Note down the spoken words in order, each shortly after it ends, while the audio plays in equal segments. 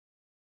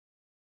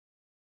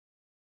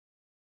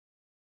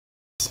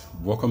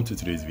Welcome to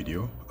today's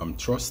video. I'm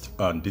Trust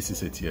and this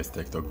is a TS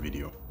Tech Talk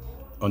video.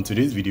 On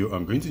today's video,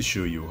 I'm going to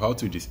show you how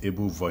to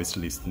disable voice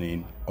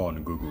listening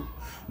on Google.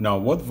 Now,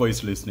 what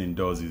voice listening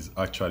does is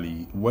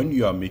actually when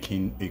you are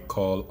making a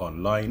call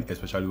online,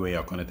 especially when you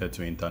are connected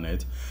to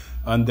internet,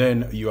 and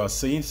then you are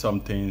saying some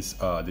things,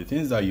 the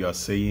things that you are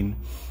saying,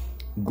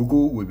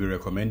 Google will be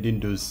recommending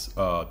those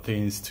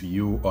things to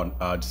you on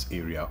ads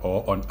area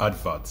or on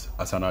adverts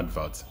as an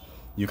advert.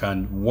 You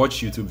can watch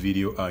YouTube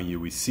video and you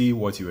will see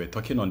what you were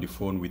talking on the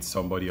phone with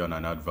somebody on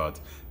an advert.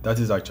 That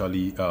is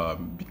actually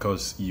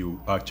because you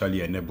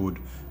actually enabled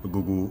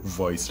Google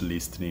voice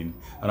listening.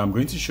 And I'm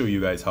going to show you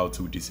guys how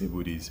to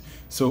disable this.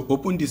 So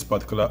open this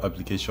particular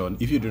application.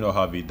 If you do not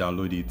have it,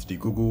 download it, the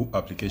Google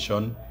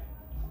application,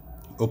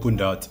 open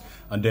that.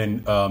 And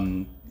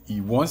then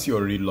once you're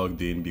already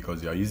logged in,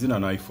 because you're using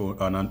an iPhone,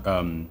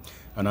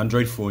 an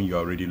Android phone,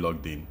 you're already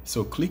logged in.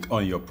 So click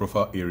on your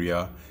profile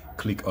area,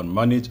 click on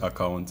manage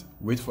account,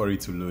 wait for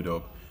it to load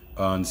up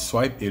and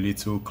swipe a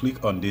little,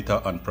 click on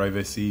data and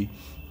privacy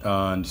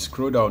and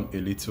scroll down a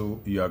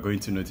little. You are going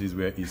to notice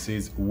where it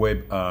says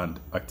web and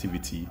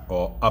activity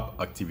or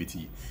app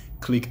activity.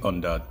 Click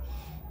on that.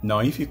 Now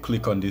if you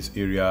click on this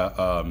area,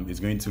 it's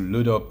going to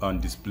load up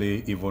and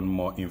display even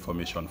more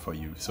information for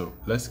you. So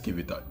let's give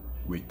it a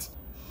wait.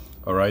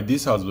 All right,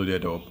 this has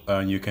loaded up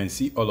and you can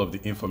see all of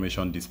the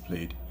information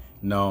displayed.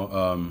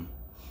 Now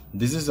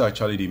this is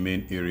actually the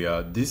main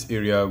area, this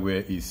area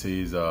where it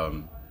says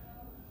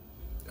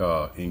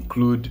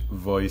include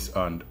voice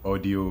and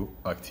audio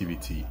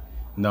activity.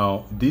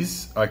 Now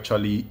this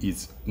actually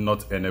is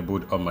not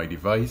enabled on my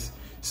device,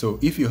 so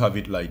if you have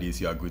it like this,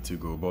 you are good to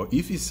go. But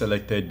if it's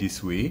selected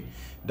this way,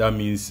 that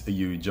means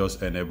you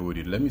just enabled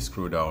it. Let me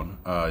scroll down.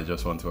 I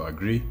just want to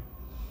agree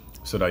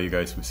so that you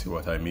guys will see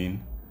what I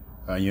mean.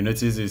 And you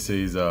notice it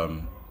says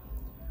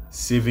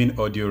saving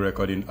audio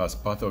recording as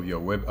part of your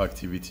web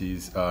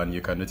activities, and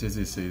you can notice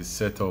it says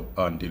set up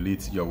and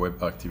delete your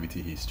web activity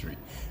history.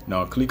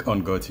 Now click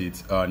on got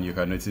it and you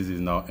can notice it's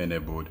now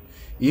enabled.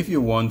 If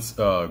you want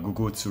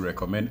Google to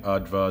recommend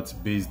adverts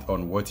based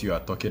on what you are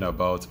talking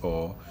about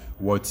or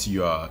what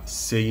you are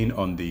saying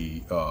on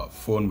the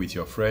phone with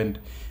your friend,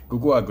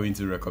 Google are going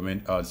to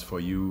recommend ads for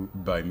you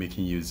by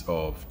making use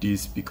of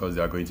this because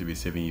they are going to be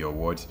saving your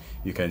words.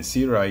 You can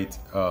see right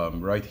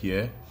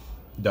here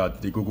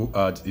that the Google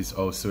Ads is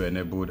also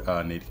enabled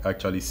and it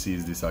actually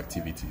sees these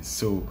activities.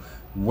 So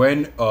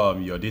when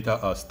your data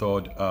are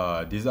stored,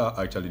 these are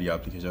actually the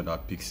application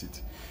that picks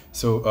it.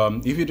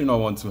 So if you do not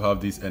want to have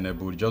this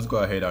enabled, just go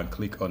ahead and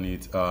click on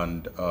it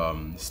and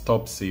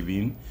stop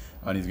saving,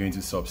 and it's going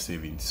to stop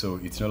saving. So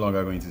it's no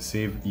longer going to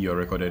save your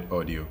recorded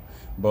audio.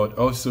 But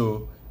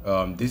also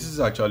this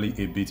is actually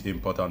a bit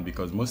important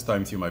because most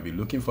times you might be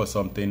looking for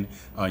something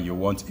and you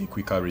want a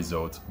quicker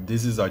result.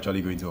 This is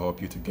actually going to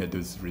help you to get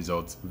those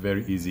results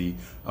very easy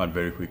and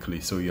very quickly.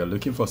 So you're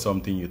looking for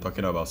something, you're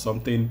talking about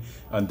something,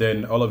 and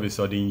then all of a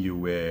sudden you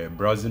were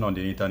browsing on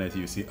the internet,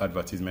 you see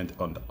advertisement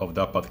of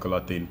that particular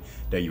thing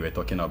that you were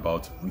talking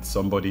about with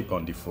somebody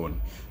on the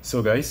phone.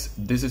 So guys,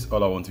 this is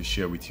all I want to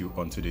share with you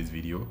on today's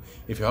video.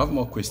 If you have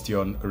more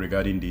questions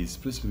regarding this,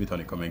 please leave it on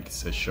the comment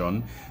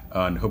section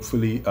and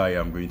hopefully I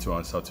am going to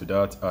answer to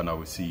that, and I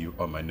will see you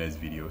on my next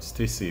video.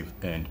 Stay safe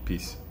and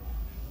peace.